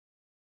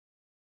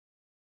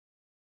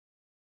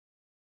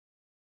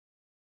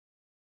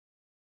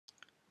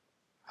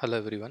Hello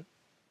everyone.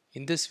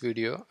 In this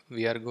video,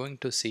 we are going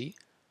to see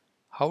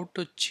how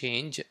to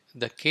change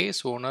the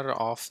case owner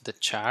of the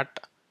chat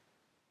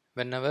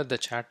whenever the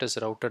chat is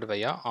routed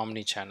via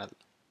omnichannel.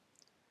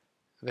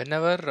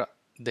 Whenever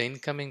the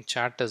incoming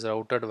chat is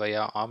routed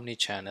via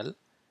omnichannel,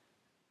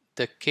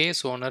 the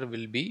case owner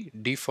will be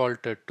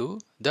defaulted to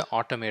the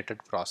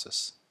automated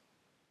process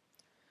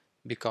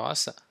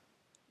because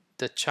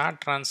the chat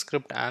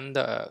transcript and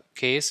the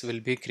case will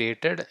be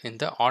created in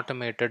the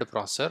automated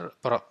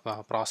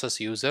process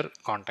user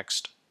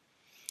context.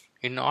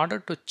 In order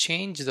to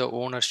change the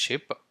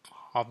ownership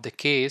of the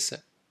case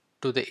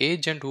to the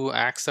agent who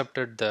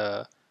accepted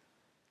the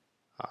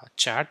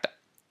chat,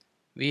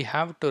 we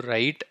have to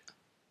write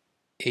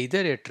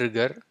either a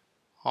trigger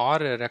or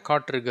a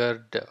record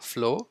triggered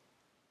flow,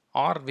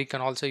 or we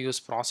can also use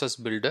process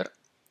builder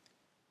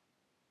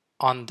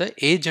on the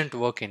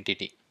AgentWork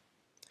entity.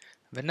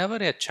 Whenever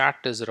a chat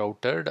is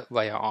routed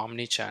via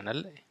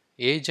omnichannel,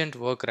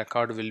 AgentWork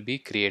record will be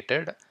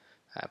created.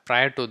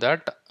 Prior to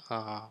that,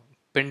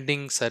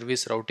 pending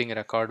service routing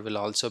record will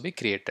also be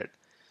created.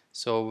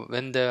 So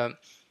when the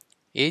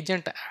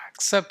agent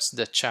accepts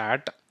the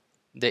chat,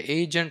 the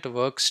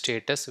AgentWork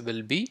status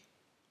will be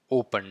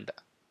opened.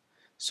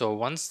 So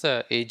once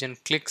the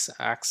agent clicks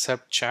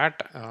accept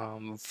chat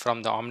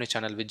from the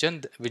omnichannel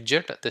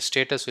widget, the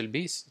status will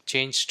be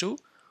changed to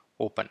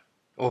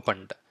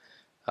opened.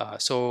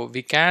 So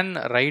we can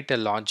write a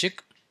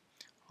logic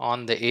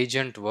on the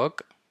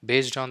AgentWork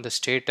based on the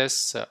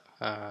status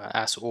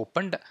as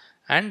opened,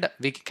 and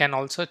we can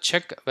also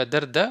check whether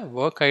the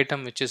work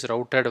item which is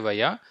routed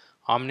via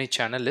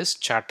omnichannel is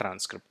chat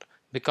transcript,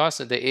 because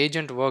the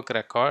AgentWork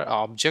record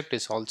object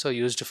is also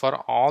used for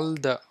all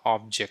the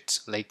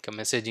objects like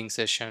messaging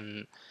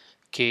session,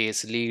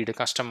 case, lead,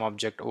 custom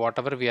object,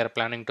 whatever we are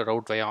planning to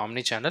route via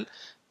omnichannel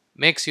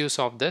makes use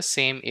of the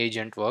same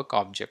AgentWork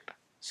object.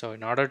 So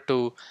in order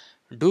to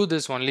do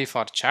this only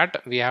for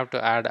chat, we have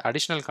to add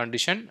additional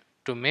condition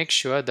to make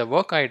sure the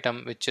work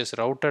item which is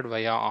routed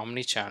via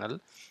omnichannel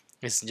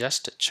is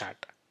just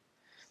chat.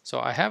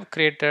 So I have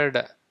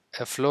created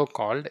a flow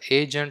called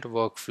agent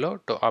workflow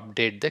to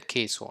update the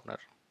case owner.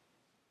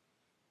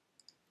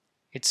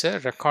 It's a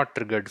record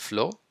triggered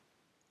flow.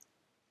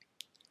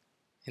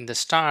 In the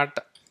start,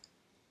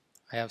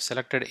 I have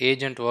selected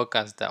agent work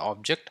as the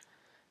object,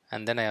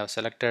 and then I have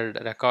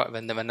selected record.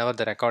 Whenever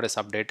the record is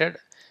updated,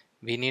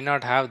 we need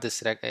not have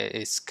this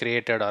is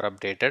created or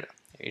updated.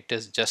 It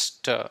is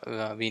just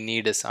we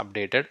need is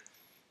updated,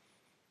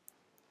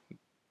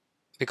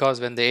 because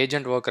when the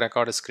agent work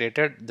record is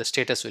created, the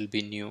status will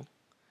be new.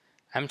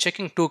 I'm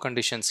checking two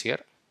conditions here.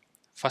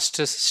 First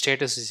is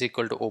status is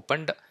equal to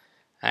opened,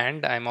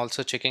 and I'm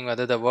also checking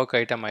whether the work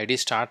item ID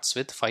starts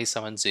with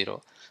 570.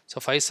 So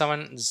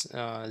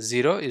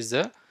 570 is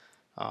the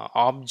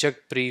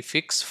object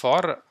prefix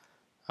for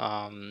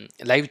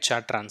live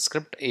chat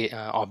transcript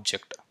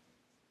object.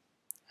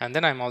 And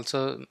then I'm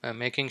also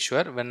making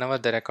sure whenever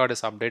the record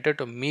is updated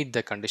to meet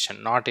the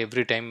condition, not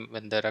every time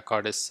when the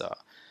record is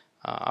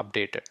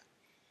updated.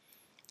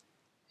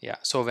 Yeah,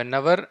 so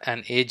whenever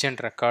an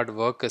agent record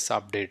work is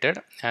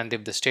updated, and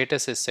if the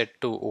status is set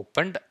to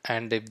opened,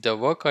 and if the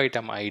work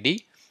item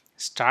ID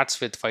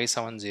starts with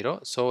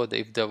 570, so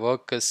if the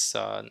work is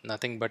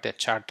nothing but a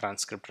chat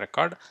transcript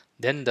record,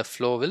 then the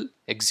flow will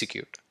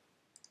execute.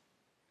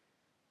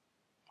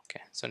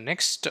 Okay, so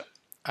next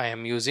I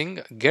am using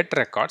get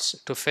records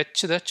to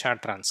fetch the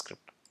chat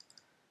transcript.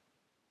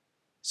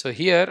 So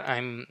here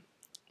I'm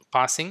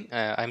passing,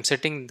 I'm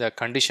setting the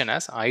condition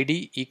as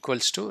ID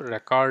equals to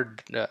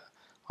record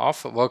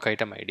of work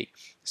item ID.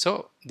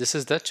 So this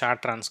is the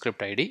chat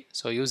transcript ID.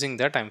 So using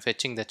that, I'm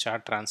fetching the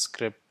chat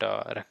transcript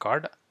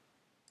record.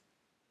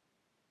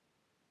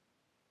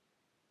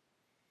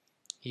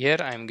 Here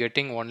I'm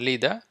getting only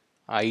the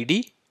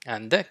ID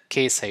and the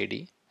case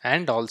ID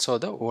and also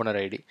the owner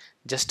ID.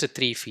 Just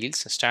three fields: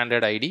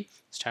 standard ID,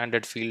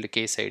 standard field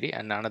case ID,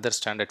 and another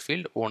standard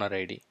field owner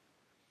ID.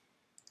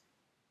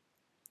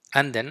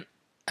 And then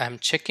I'm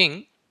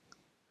checking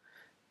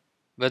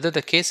whether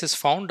the case is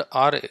found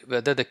or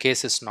whether the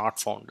case is not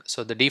found.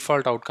 So the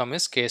default outcome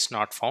is case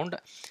not found.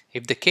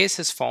 If the case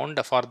is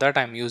found, for that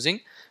I'm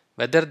using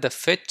whether the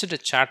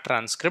fetched chat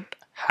transcript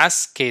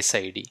has case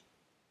ID.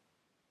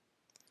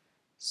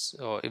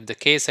 So if the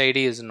case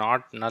ID is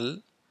not null,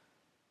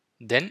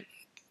 then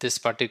this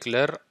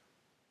particular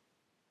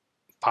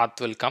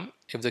path will come.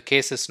 If the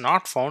case is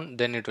not found,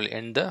 then it will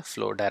end the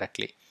flow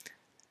directly.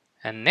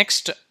 And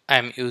next I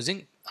am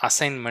using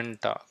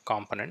assignment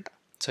component.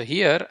 So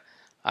here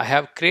I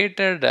have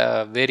created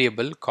a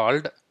variable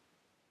called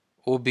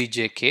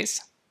obj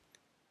case,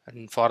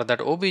 and for that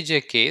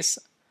obj case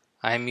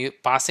I am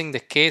passing the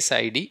case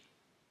ID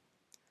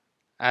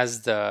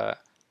as the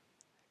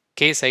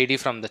case ID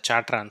from the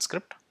chat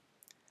transcript,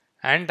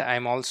 and I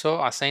am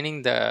also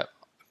assigning the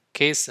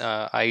case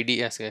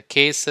ID as a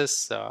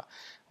cases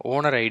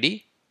owner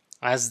ID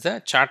as the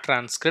chat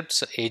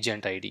transcript's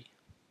agent ID.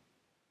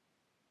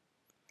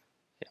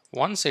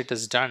 Once it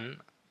is done,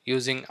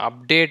 using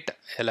update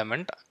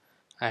element,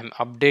 I am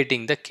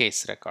updating the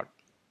case record.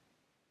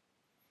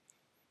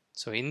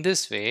 So in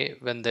this way,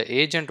 when the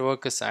agent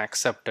work is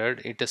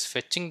accepted, it is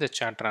fetching the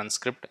chat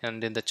transcript,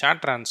 and in the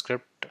chat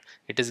transcript,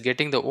 it is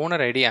getting the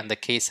owner ID and the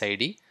case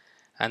ID,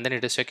 and then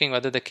it is checking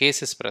whether the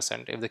case is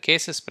present. If the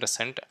case is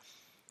present,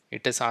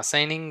 it is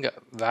assigning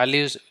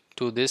values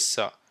to this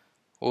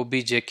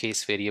obj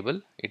case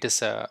variable. It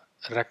is a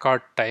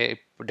record type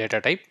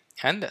data type,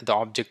 and the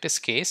object is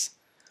case.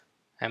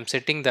 I am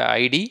setting the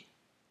ID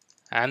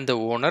and the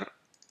owner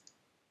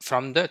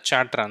from the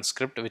chat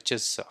transcript, which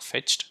is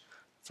fetched.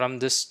 From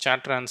this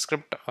chat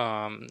transcript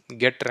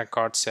get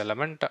records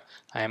element,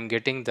 I am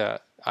getting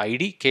the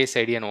ID, case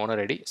ID and owner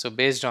ID. So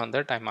based on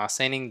that, I am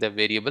assigning the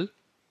variable,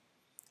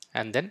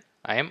 and then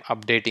I am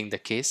updating the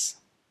case.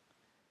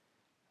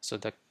 So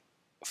the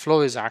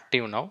flow is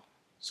active now.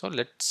 So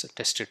let's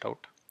test it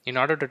out. In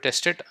order to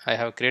test it, I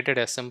have created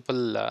a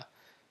simple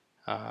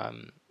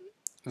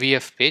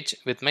VF page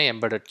with my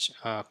embedded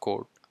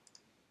code.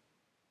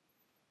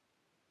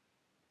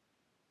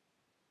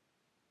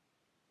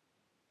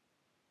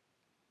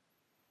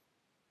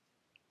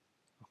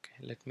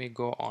 Okay, let me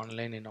go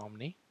online in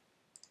Omni.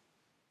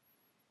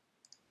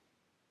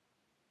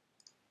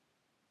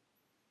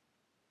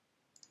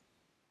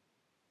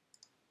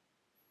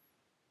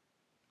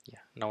 Yeah,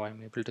 now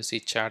I'm able to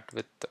see chat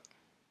with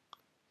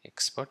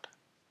expert.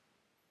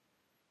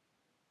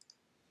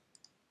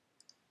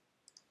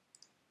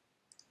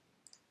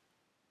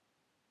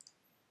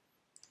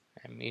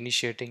 I'm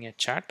initiating a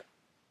chat.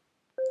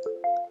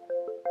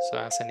 So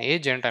as an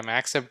agent, I'm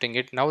accepting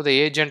it. Now the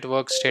agent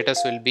work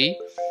status will be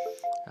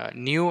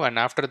new, and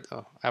after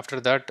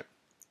that,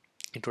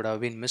 it would have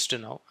been missed.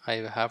 Now I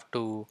have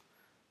to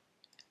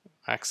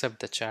accept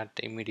the chat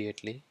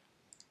immediately.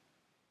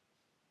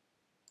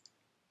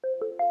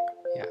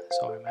 Yeah,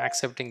 so I'm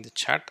accepting the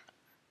chat.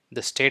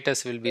 The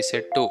status will be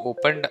set to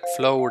opened.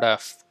 Flow would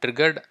have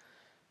triggered.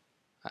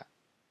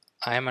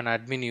 I am an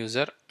admin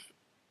user,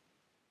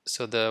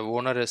 so the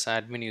owner is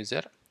admin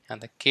user,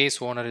 and the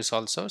case owner is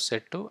also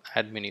set to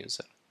admin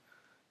user.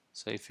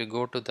 So if you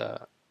go to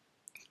the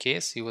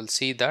case, you will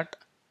see that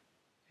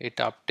it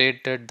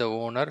updated the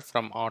owner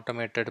from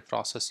automated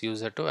process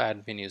user to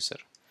admin user.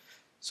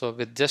 So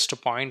with just a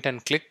point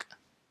and click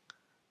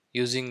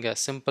using a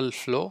simple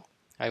flow,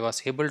 I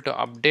was able to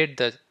update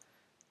the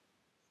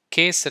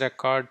case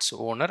records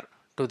owner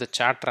to the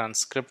chat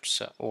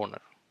transcripts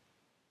owner.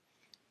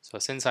 So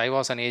since I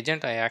was an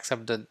agent, I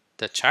accept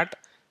the chat.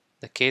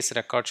 The case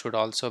record should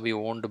also be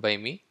owned by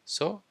me.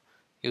 So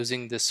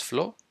using this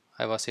flow,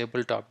 I was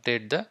able to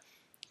update the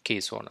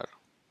case owner.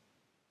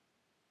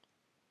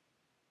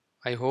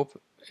 I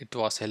hope it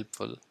was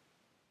helpful.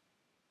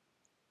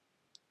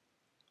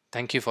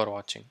 Thank you for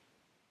watching.